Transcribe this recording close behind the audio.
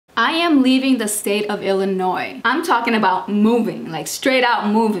I am leaving the state of Illinois. I'm talking about moving, like straight out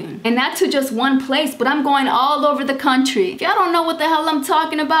moving. And not to just one place, but I'm going all over the country. If y'all don't know what the hell I'm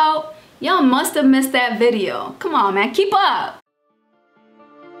talking about, y'all must have missed that video. Come on, man, keep up.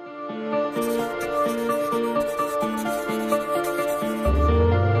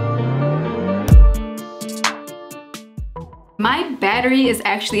 My battery is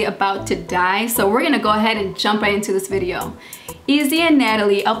actually about to die, so we're gonna go ahead and jump right into this video. EZEE and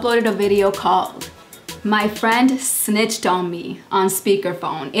Natalie uploaded a video called "My Friend Snitched on Me" on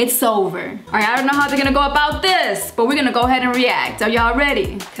speakerphone. It's over. All right, I don't know how they're gonna go about this, but we're gonna go ahead and react. Are y'all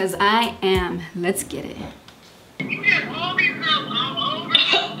ready? Cause I am. Let's get it.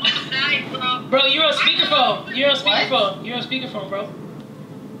 Bro, you're on speakerphone. You're on speakerphone. What? You're on speakerphone, bro.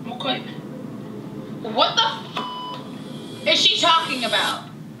 I'm quick. What the f is she talking about?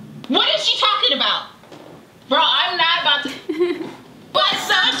 What is she talking about? Bro, I'm not about to.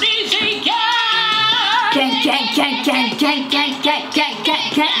 What's up, EZEE gang? Gang, gang, gang, gang, gang, gang, gang, gang, gang,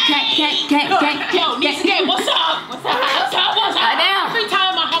 gang, gang, gang, gang. Yo, EZEE gang, what's up? What's up? What's up? What's up? Every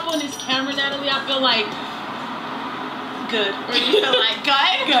time I hop on this camera, Natalie, I feel like good. Or you feel like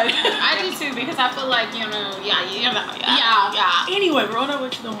good? Good. I do too, because I feel like, you know, yeah. Anyway, we're on our way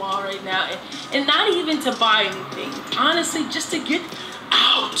to the mall right now, and not even to buy anything. Honestly, just to get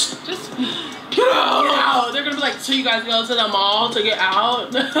out. Just get out. They're gonna be like, so you guys go to the mall to get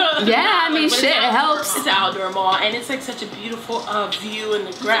out? Yeah, I mean, shit, it helps. It's an outdoor mall, and it's like such a beautiful view in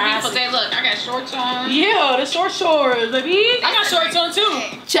the grass. People say, look, I got shorts on. Yeah, the shorts, baby. I got shorts on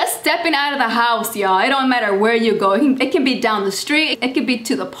too. Just stepping out of the house, y'all. It don't matter where you go. It can be down the street. It could be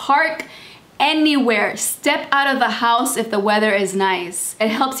to the park. Anywhere. Step out of the house if the weather is nice. It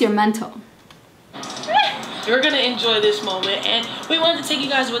helps your mental. We're gonna enjoy this moment, and we wanted to take you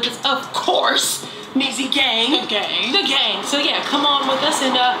guys with us, of course. EZEE gang. The gang. The gang. So yeah, come on with us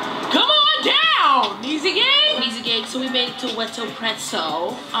and come on down, EZEE gang. EZEE gang. So we made it to Wetto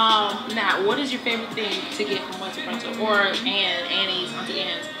Pretzel. Now, what is your favorite thing to get from Wetto Pretzel or Annie's, Auntie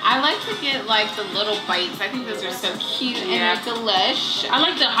Anne's? I like to get like the little bites. I think those are so cute and they're delish. I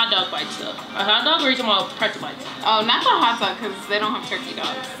like the hot dog bites though. A hot dog, or are you talking about pretzel bites? Oh, not the hot dog, because they don't have turkey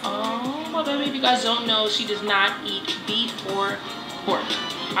dogs. Oh, well, baby, if you guys don't know, she does not eat beef or pork.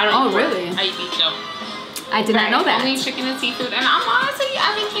 I don't eat pork. Really? I eat beef though. I did not know that. Only chicken and seafood, and I'm honestly,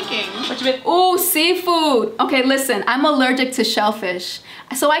 I've been thinking. What you been? Ooh, seafood. Okay, listen, I'm allergic to shellfish.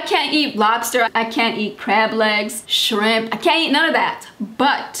 So I can't eat lobster, I can't eat crab legs, shrimp, I can't eat none of that.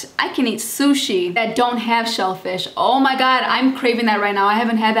 But I can eat sushi that don't have shellfish. Oh my God, I'm craving that right now. I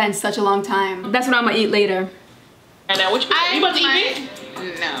haven't had that in such a long time. That's what I'm gonna eat later. And now, what you about to eat beef?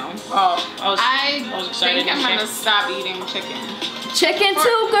 No. Oh, I was excited. think I'm gonna stop eating chicken. Chicken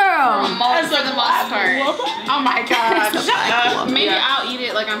too, girl. For the most part. Oh my God. Maybe Yeah. I'll eat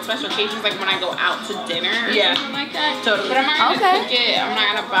it like on special occasions, like when I go out to dinner or something like that. Totally. But I'm not gonna cook it. I'm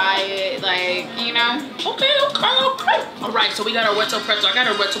not gonna buy it. Like, you know. Okay. All right, so we got our Wetto Pretzel. I got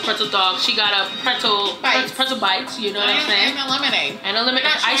a Wetto Pretzel dog. She got a pretzel bites. You know what I'm saying? And a lemonade. And a lemonade.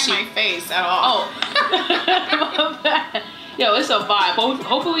 Not showing my face at all. Oh. Yo, it's a vibe.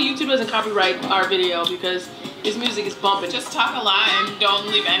 Hopefully YouTube doesn't copyright our video because his music is bumping. Just talk a lot and don't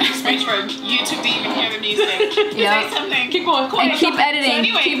leave any space for YouTube to even hear the music. Yeah. Say something. Keep going. And keep editing. So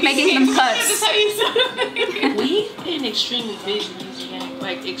anyway, keep making some cuts. To tell you something. We've been extremely busy,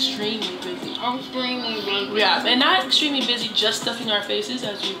 like extremely busy. Extremely busy. Yeah, and not extremely busy just stuffing our faces,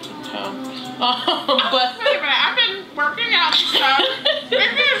 as you can tell. But wait a minute, I've been working out stuff.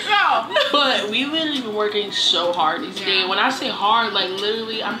 But we literally been working so hard these days. When I say hard, like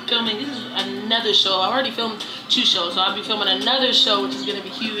literally, I'm filming. This is another show. I already filmed 2 shows, so I'll be filming another show, which is gonna be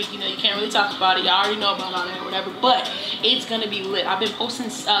huge. You know, you can't really talk about it. Y'all already know about it or whatever, but it's gonna be lit. I've been posting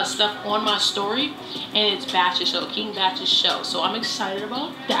stuff on my story, and it's Batch's show, King Batch's show. So I'm excited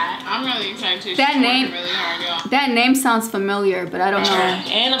about that. I'm really excited too. That name, really hard, y'all. that name sounds familiar, but I don't know.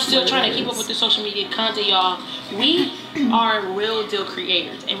 And I'm still trying to keep up with the social media content, y'all. We are real deal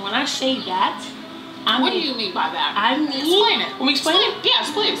creators, and when I say that, what do you mean by that? I mean, explain it. Let me explain it.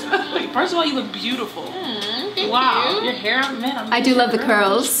 Yes, please. First of all, you look beautiful. Thank Wow, you. your hair, man. I do love the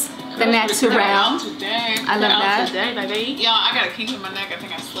curls. The natural. Today. I love that. Today, baby. Y'all, I got a kink in my neck. I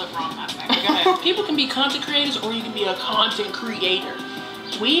think I slept wrong last night. Go ahead. People can be content creators, or you can be a content creator.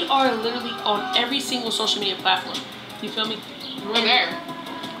 We are literally on every single social media platform. You feel me? We're there.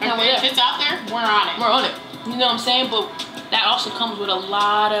 And if it's out there, we're on it. We're on it. You know what I'm saying? But that also comes with a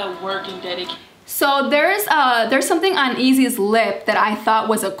lot of work and dedication. So there's something on EZEE's lip that I thought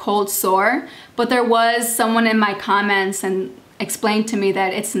was a cold sore, but there was someone in my comments and explained to me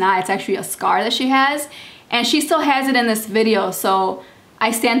that it's not. It's actually a scar that she has, and she still has it in this video. So I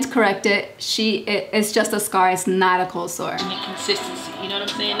stand corrected. It's just a scar. It's not a cold sore. And consistency. You know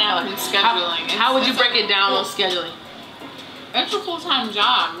what I'm saying? Now, like, scheduling. How would you break it down on scheduling? It's a full-time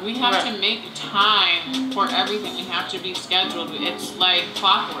job. We have to make time for everything. We have to be scheduled. It's like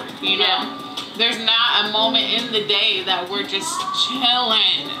clockwork, you know? There's not a moment in the day that we're just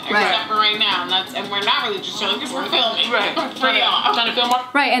chilling, except for right now. And we're not really just chilling because we're filming. Right. I'm trying to film more.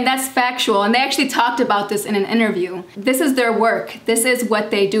 Right, and that's factual. And they actually talked about this in an interview. This is their work. This is what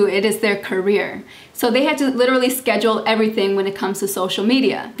they do. It is their career. So they had to literally schedule everything when it comes to social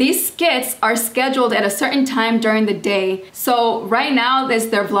media. These skits are scheduled at a certain time during the day. So right now is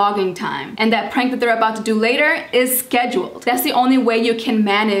their vlogging time. And that prank that they're about to do later is scheduled. That's the only way you can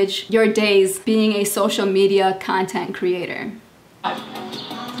manage your days being a social media content creator.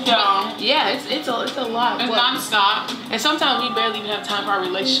 Yeah, it's a lot. It's non-stop. And sometimes we barely even have time for our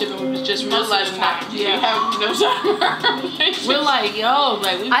relationship, and we just realizing that we have no time for our relationship. We're like, yo,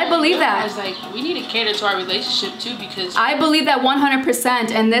 like I believe that. Like, we need to cater to our relationship too, because I believe that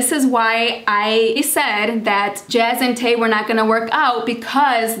 100%, and this is why I said that Jazz and Tay were not gonna work out,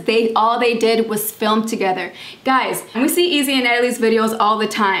 because all they did was film together. Guys, we see EZEE and Natalie's videos all the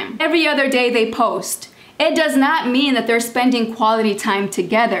time. Every other day they post. It does not mean that they're spending quality time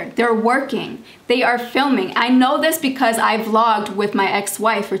together. They're working. They are filming. I know this because I vlogged with my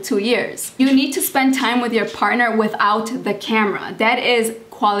ex-wife for 2 years. You need to spend time with your partner without the camera. That is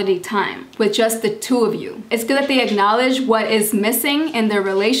quality time with just the two of you. It's good that they acknowledge what is missing in their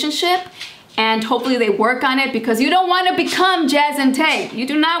relationship, and hopefully they work on it, because you don't want to become Jazz and Tay. You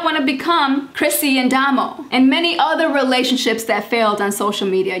do not want to become Chrissy and Damo and many other relationships that failed on social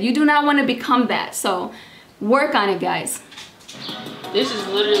media. You do not want to become that. So work on it, guys. this is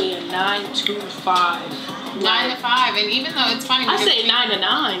literally a 9 to 5. 9 to 5, and even though it's funny, I say 9 to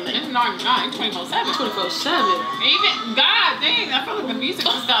 9. It's 9 to 9, 24/7. 24/7. Even God dang, I feel like the music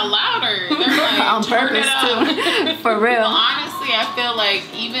just got louder. They're like, on purpose too. For real. Well, honestly, I feel like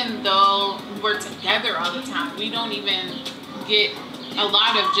even though we're together all the time, we don't even get a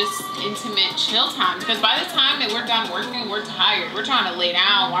lot of just intimate chill time, because by the time that we're done working, we're tired. We're trying to lay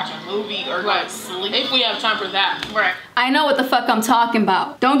down, watch a movie, or go to sleep. If we have time for that. Right. I know what the fuck I'm talking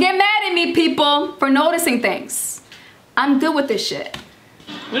about. Don't get mad at me, people, for noticing things. I'm good with this shit.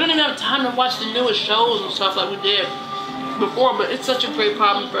 We don't even have time to watch the newest shows and stuff like we did before, but it's such a great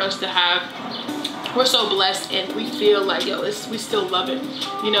problem for us to have. We're so blessed, and we feel like, yo, we still love it.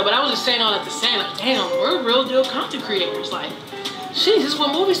 You know, but I was just saying all at the same, like, damn, we're real deal content creators. Like, shit, this is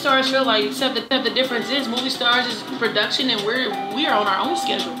what movie stars feel like, except the difference is movie stars is production, and we are on our own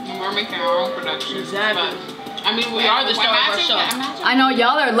schedule. We're making our own production. Exactly. I mean, we are the star of our show. I know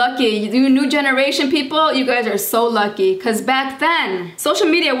y'all are lucky. You new generation people, you guys are so lucky. Because back then, social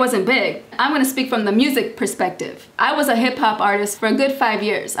media wasn't big. I'm going to speak from the music perspective. I was a hip-hop artist for a good 5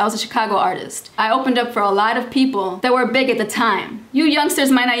 years. I was a Chicago artist. I opened up for a lot of people that were big at the time. You youngsters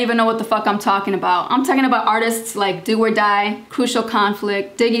might not even know what the fuck I'm talking about. I'm talking about artists like Do or Die, Crucial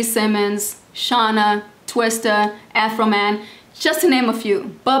Conflict, Diggy Simmons, Shauna, Twista, Afro Man, just to name a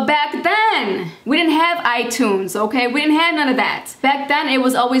few. But back then, we didn't have iTunes, okay? We didn't have none of that. Back then, it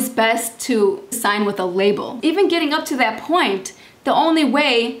was always best to sign with a label. Even getting up to that point, the only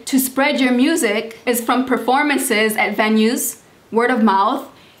way to spread your music is from performances at venues, word of mouth,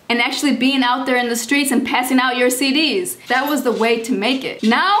 and actually being out there in the streets and passing out your CDs. That was the way to make it.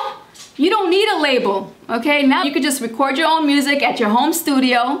 Now, you don't need a label, okay? Now you could just record your own music at your home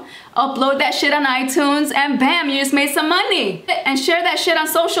studio, upload that shit on iTunes, and bam, you just made some money. And share that shit on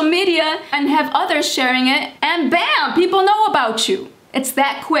social media and have others sharing it, and bam, people know about you. It's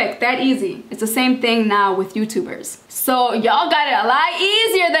that quick, that easy. It's the same thing now with YouTubers. So y'all got it a lot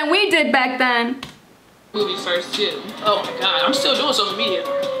easier than we did back then. Movie stars too. Oh my God, I'm still doing social media.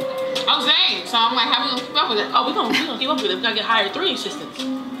 I was saying, so I'm like, how we gonna keep up with it? Oh, we gonna keep up with it. We gotta get hired 3 assistants.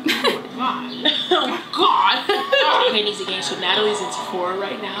 Oh my God. Okay, Easy Gang, so Natalie's in Sephora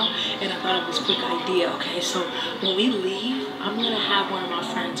right now, and I thought of this quick idea, okay? So when we leave, I'm gonna have one of my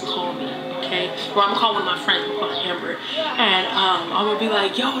friends call me, okay? Or I'm gonna call one of my friends, we'll call Amber, and I'm gonna be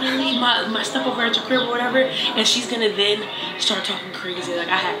like, yo, did I leave my stuff over at your crib or whatever? And she's gonna then start talking crazy, like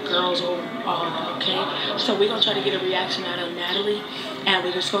I had girls over, all of them, okay? So we're gonna try to get a reaction out of Natalie, and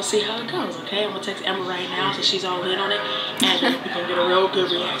we're just gonna see how it goes, okay? I'm gonna text Amber right now so she's all in on it, and we're gonna get a real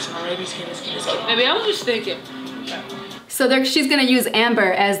good reaction, all right? Let's get it. Baby, I was just thinking. So she's gonna use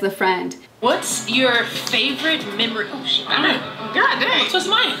Amber as the friend. What's your favorite memory? Oh shit. God dang. So it's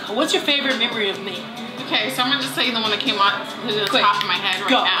mine. What's your favorite memory of me? Okay, so I'm gonna just tell you the one that came out to the top of my head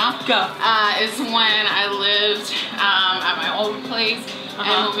right now. Go. It's when I lived at my old place.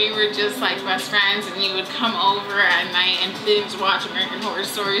 and we were just like best friends, and you would come over at night and binge watch American Horror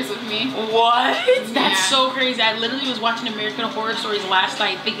Stories with me. What? That's Yeah. so crazy. I literally was watching American Horror Stories last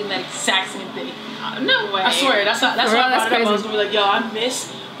night thinking that exact same thing. No way. I swear, that's why I brought it up. I crazy. was gonna be like, yo, I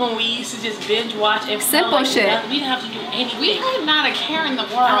miss when we used to just binge watch and Simple like shit. We didn't have to do anything. We had not a care in the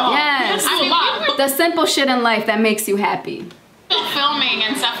world. Yes. I mean, we were The simple shit in life that makes you happy. still filming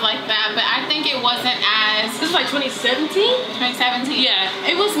and stuff like that, but I think it wasn't as This is like 2017? 2017. Yeah.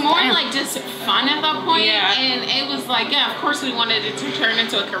 It was more Damn. like just fun at that point. Yeah. And it was like, yeah, of course we wanted it to turn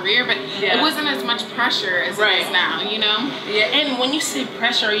into a career, but Yeah. it wasn't as much pressure as Right. it is now, you know? Yeah, and when you say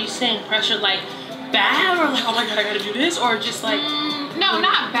pressure, are you saying pressure like bad or like, oh my god, I gotta do this, or just like No,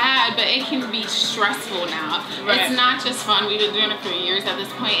 not bad, but it can be stressful now. Right. It's not just fun. We've been doing it for years at this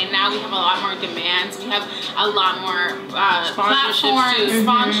point, and now we have a lot more demands. We have a lot more platforms, too.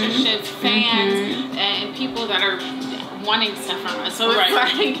 sponsorships, fans, and people that are wanting stuff from us. So it's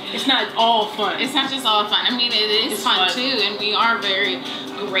Right. like, it's not all fun. it's not just all fun. I mean, it is It's fun fun. too, and we are very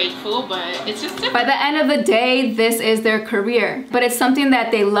grateful, but it's just different. By the end of the day, this is their career, but it's something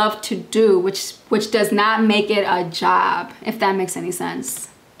that they love to do, which does not make it a job, if that makes any sense.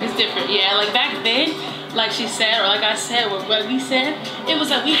 It's different, yeah. Like back then, like she said, or like I said, or what we said, it was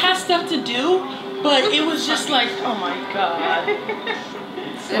like we had stuff to do, but it was just like, oh my god.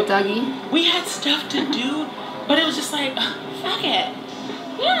 Dougie. We had stuff to do, but it was just like, fuck it.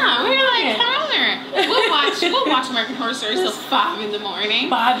 Yeah, we were like, Yeah. come over. We'll watch American Horror Stories till 5 in the morning.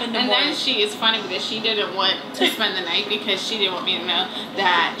 5 in the And morning. then she is funny because she didn't want to spend the night because she didn't want me to know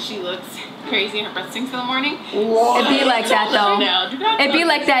that she looks crazy and her breath stinks in the morning. It'd be like that though. Now, do not It'd be tell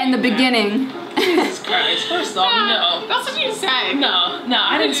like me that in the beginning. Jesus Christ. First off, no. That's what you said. No,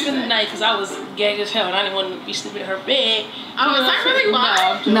 I didn't spend the night because I was gay as hell and I didn't want to be sleeping in her bed. Oh, is that really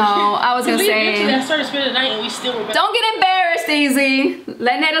why? No, I was gonna Eventually I say, started spending the night and we still were back don't get embarrassed, EZEE.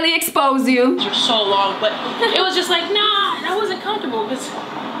 Let Natalie expose you. for so long, but it was just like, nah, I wasn't comfortable because,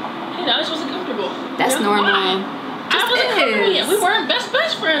 you know, I just wasn't comfortable. That's You know? normal. Why? I wasn't comfortable yet. We weren't best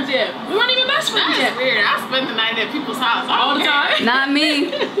friends yet. We weren't even best friends That's yet. weird. I spend the night at people's house All the time. Not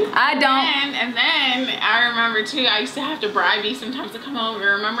me. I don't. And then I remember too, I used to have to bribe you sometimes to come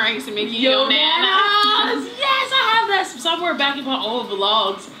over. Remember I used to make you Yo, nanas? yes, I have that somewhere back in my old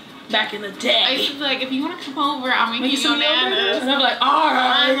vlogs back in the I day. used to be like, if you want to come over, I'll make Make you some nanas. and I'm like, all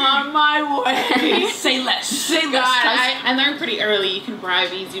I'm right. on my way. Say less. Say God, less. I learned pretty early you can bribe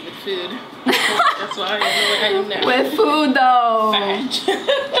EZEE with food. That's why I am now. With food though.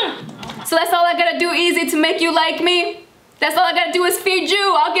 Fact. So that's all I gotta do, EZEE, to make you like me? That's all I gotta do is feed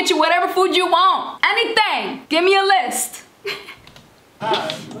you. I'll get you whatever food you want. Anything. Give me a list.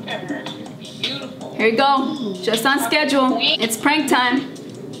 Look at her. She's beautiful. Here you go. Just on schedule. It's prank time.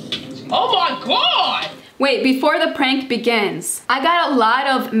 Oh my god! Wait, before the prank begins, I got a lot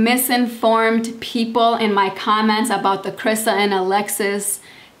of misinformed people in my comments about the Krista and Alexis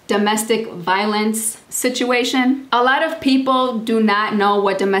domestic violence situation. A lot of people do not know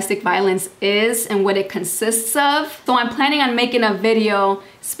what domestic violence is and what it consists of. So I'm planning on making a video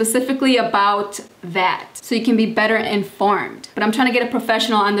specifically about that so you can be better informed. But I'm trying to get a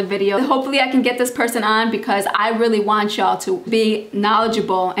professional on the video. Hopefully I can get this person on because I really want y'all to be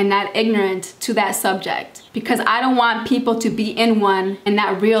knowledgeable and not ignorant to that subject. Because I don't want people to be in one and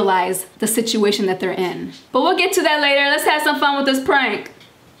not realize the situation that they're in. But we'll get to that later. Let's have some fun with this prank.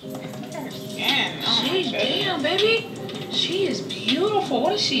 Yeah, She, damn, baby. She is beautiful.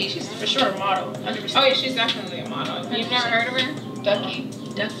 What is she? She's for sure a model. 100%. Oh yeah, she's definitely a model. You've never heard of her? Ducky.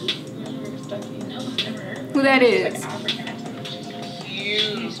 Ducky. Ducky. No, I've never heard. Who that is? African or something.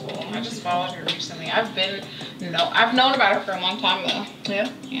 She's beautiful. I just followed her recently. I've known about her for a long time though. Yeah?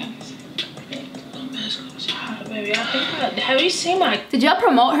 Yeah. Baby, I think have you seen my... Did y'all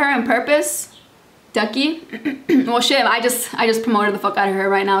promote her on purpose? Ducky? Well shit, I just promoted the fuck out of her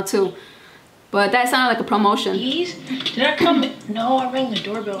right now too. But that sounded like a promotion. keys? Did I come in? No, I rang the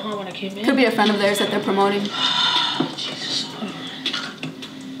doorbell home when I came in. Could be a friend of theirs that they're promoting. Jesus.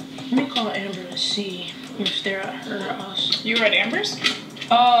 Let me call Amber and see if they're at her house. You were at Amber's?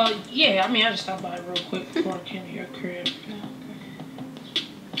 Yeah, I mean, I just stopped by real quick before I came to your crib.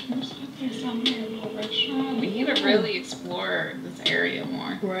 We need to really explore this area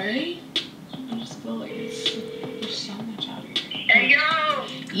more. Right? I just feel like there's so much out here. Hey yo!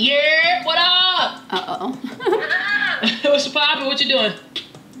 Yeah, what up? Uh-oh. What up? What's poppin'? What you doing?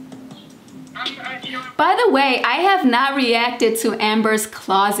 I'm chilling. By the way, I have not reacted to Amber's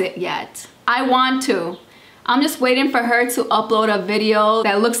closet yet. I want to. I'm just waiting for her to upload a video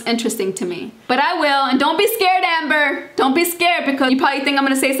that looks interesting to me. But I will, and don't be scared, Amber. Don't be scared, because you probably think I'm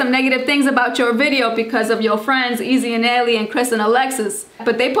gonna say some negative things about your video because of your friends, EZEE and Natalie and Chris and Alexis.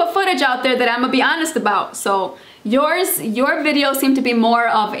 But they put footage out there that I'm gonna be honest about. So your videos seem to be more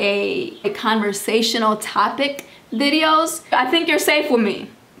of a conversational topic videos. I think you're safe with me,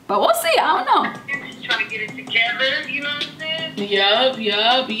 but we'll see, I don't know. Just trying to get it together, you know what I'm saying? Yup.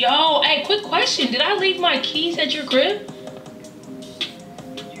 Yo, hey, quick question. Did I leave my keys at your crib?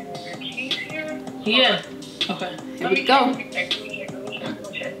 Your keys here? Yeah. Okay. Here we go. Let me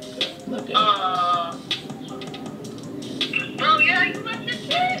check. Look at Bro, yeah, you left your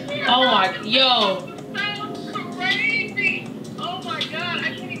keys here. Oh my, yo. So crazy. Oh my god,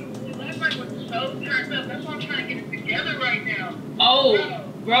 I can't even believe last night was so turned up. That's why I'm trying to get it together right now. Oh,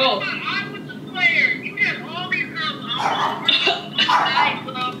 bro. I was the player. You had all these girls on night,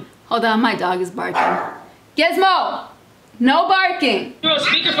 bro. Hold on, my dog is barking. Gizmo, no barking. You're on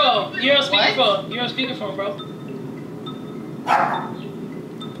speakerphone. You're on speakerphone. You're on speakerphone, bro.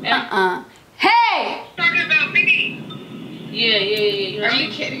 Hey! Talking about me. Yeah. You're Are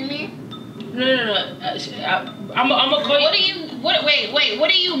you kidding me? No. I'm gonna call you. What do you? What? Wait. What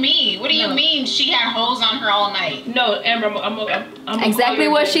do you mean? What do you mean she had hoes on her all night? No, Amber. I'm Exactly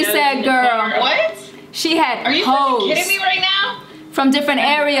what she said, girl. What? She had Are you hoes fucking kidding me right now? from different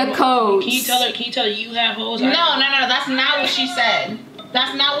area codes. Can you tell her you have hoes? No. That's not what she said.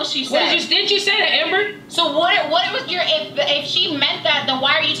 That's not what she said. Didn't you say that, Amber? So what was your? If she meant that, then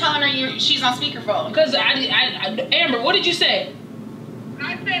why are you telling her she's on speakerphone? Because Amber, what did you say?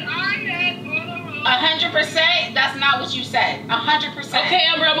 I said I had all the 100%. That's not what you said. 100%. Okay,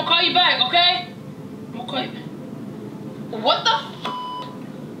 Amber, I'm gonna call you back. Okay? I'm gonna call you back. What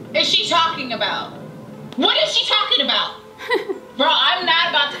the is she talking about? What is she talking about? Bro, I'm not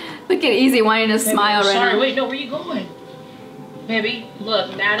about to. Look at EZEE wanting to smile right Sorry, now. wait, no, where you going? Baby,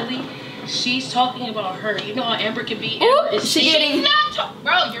 look, Natalie, she's talking about her. You know how Amber can be? Ooh, she's getting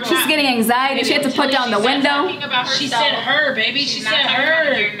anxiety. She had to put down the window. She said her, baby. She said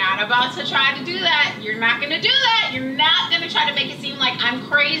her. You're not about to try to do that. You're not going to do that. You're not going to try to make it seem like I'm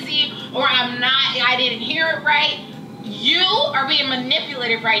crazy or I didn't hear it right. You are being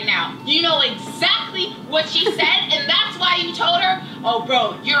manipulated right now. You know exactly what she said, and that's why you told her, oh,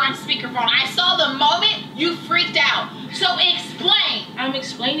 bro, you're on speakerphone. I saw the moment you freaked out. So explain. I'm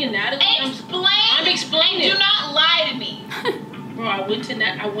explaining, Natalie. Explain. I'm explaining. Do not lie to me. Bro, I went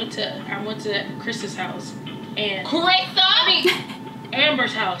to Chris's house, and Krista?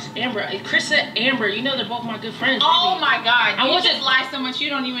 Amber's house. Chris and Amber, you know they're both my good friends. Oh my God! I You just lie so much you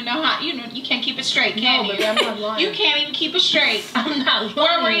don't even know how. You can't keep it straight, can you? Baby, I'm not lying. You can't even keep it straight. I'm not lying.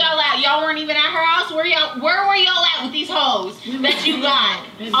 Where were y'all at? Y'all weren't even at her house. Where were y'all at with these hoes that you got?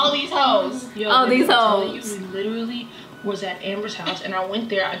 All these hoes. Yo, All baby, these I'm telling hoes. You, we literally was at Amber's house, and I went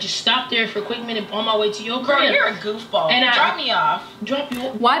there. I just stopped there for a quick minute on my way to your crib. Girl, you're a goofball. And drop me off. Drop you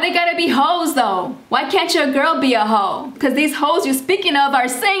off. Why they gotta be hoes though? Why can't your girl be a hoe? Because these hoes you're speaking of are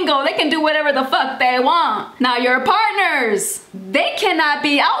single. They can do whatever the fuck they want. Now your partners, they cannot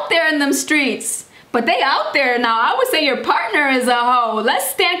be out there in them streets. But they out there now. I would say your partner is a hoe. Let's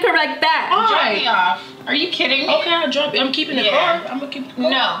stand correct that. Drop me off. Are you kidding me? Okay, I'll drop you. I'm keeping the car. I'm gonna keep the car.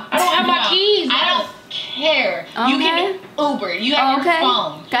 No. I don't have my keys. I don't care. Okay. You can Uber. You have your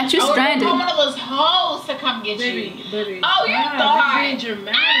phone. Got you Or stranded. call one of those hoes to come get you. Baby. Oh, you're being thought.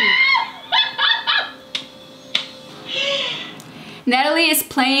 dramatic. Natalie is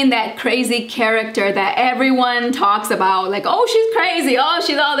playing that crazy character that everyone talks about. Like, oh, she's crazy. Oh,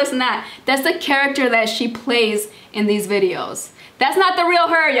 she's all this and that. That's the character that she plays in these videos. That's not the real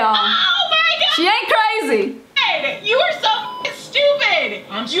her, y'all. Oh my God. She ain't crazy. You are so stupid.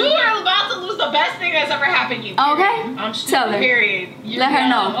 I'm You stupid. are about to lose the best thing that's ever happened to you. Okay? I'm stupid. Tell her. Period. Let her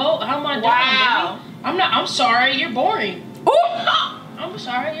know. Oh, how am I doing, Wow. baby? I'm sorry, you're boring. Ooh. I'm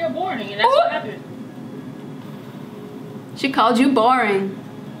sorry, you're boring, and that's Ooh. what happened. She called you boring.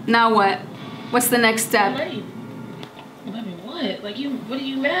 Now what? What's the next step? Baby, what? Like, what are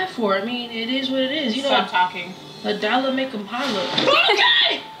you mad for? I mean, it is what it is. You know, Stop talking. a dollar make them holler.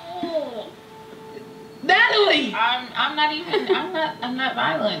 Okay! Natalie! I'm not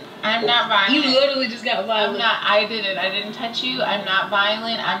violent. I'm not violent. You literally just got violent. I didn't touch you. I'm not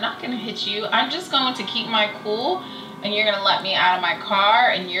violent. I'm not gonna hit you. I'm just going to keep my cool, and you're gonna let me out of my car,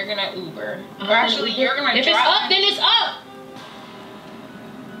 and you're gonna Uber. Or actually, you're gonna If drive. it's up, then it's up.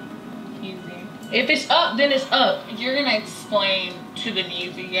 Easy. If it's up, then it's up. You're gonna explain to the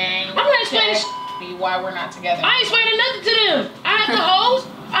Easy gang. I'm not explaining why we're not together. I ain't explaining nothing to them. I have the hoes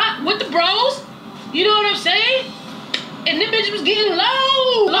with the bros. You know what I'm saying? And them bitches was getting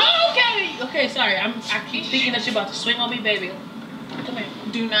low. Okay. Okay, sorry. I keep thinking that you're about to swing on me, baby. Come here.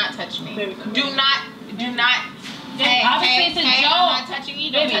 Do not touch me. Baby, come do here. not. Hey, obviously it's a joke. I'm not touching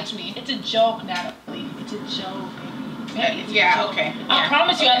you. Don't Baby, touch me. It's a joke, Natalie. It's a joke, baby. It's a joke. Okay. I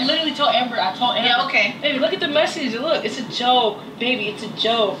promise you. I literally told Amber. Yeah, okay. Baby, look at the message. Look, it's a joke, baby. It's a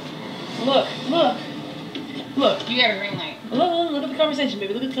joke. Look. You got a ring light. Look at the conversation,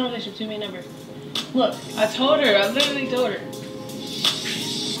 baby. Look at the conversation between me and Amber. Look, I told her. I literally told her.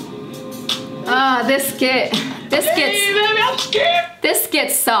 This skit. Hey, baby, I'm scared. This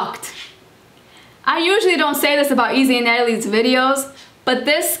skit sucked. I usually don't say this about EZEE and Natalie's videos, but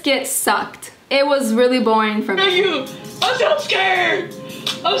this skit sucked. It was really boring for me. I'm so scared.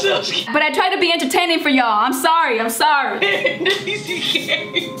 I'm so scared. But I tried to be entertaining for y'all. I'm sorry. Let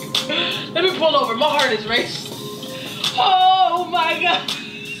me pull over. My heart is racing. Oh my God.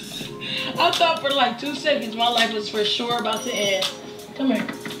 I thought for like 2 seconds my life was for sure about to end. Come here.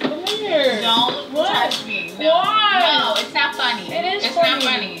 Come here. Don't touch me. No. Why? No, it's not funny. It is it's funny. not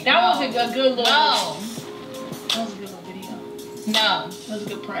funny. That was a good little. No. That was a good little video. No. That was a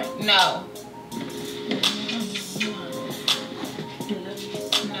good prank. No.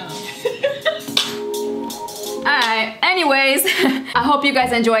 Alright, anyways, I hope you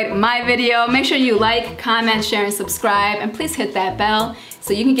guys enjoyed my video. Make sure you like, comment, share, and subscribe. And please hit that bell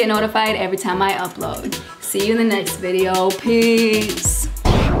so you can get notified every time I upload. See you in the next video. Peace.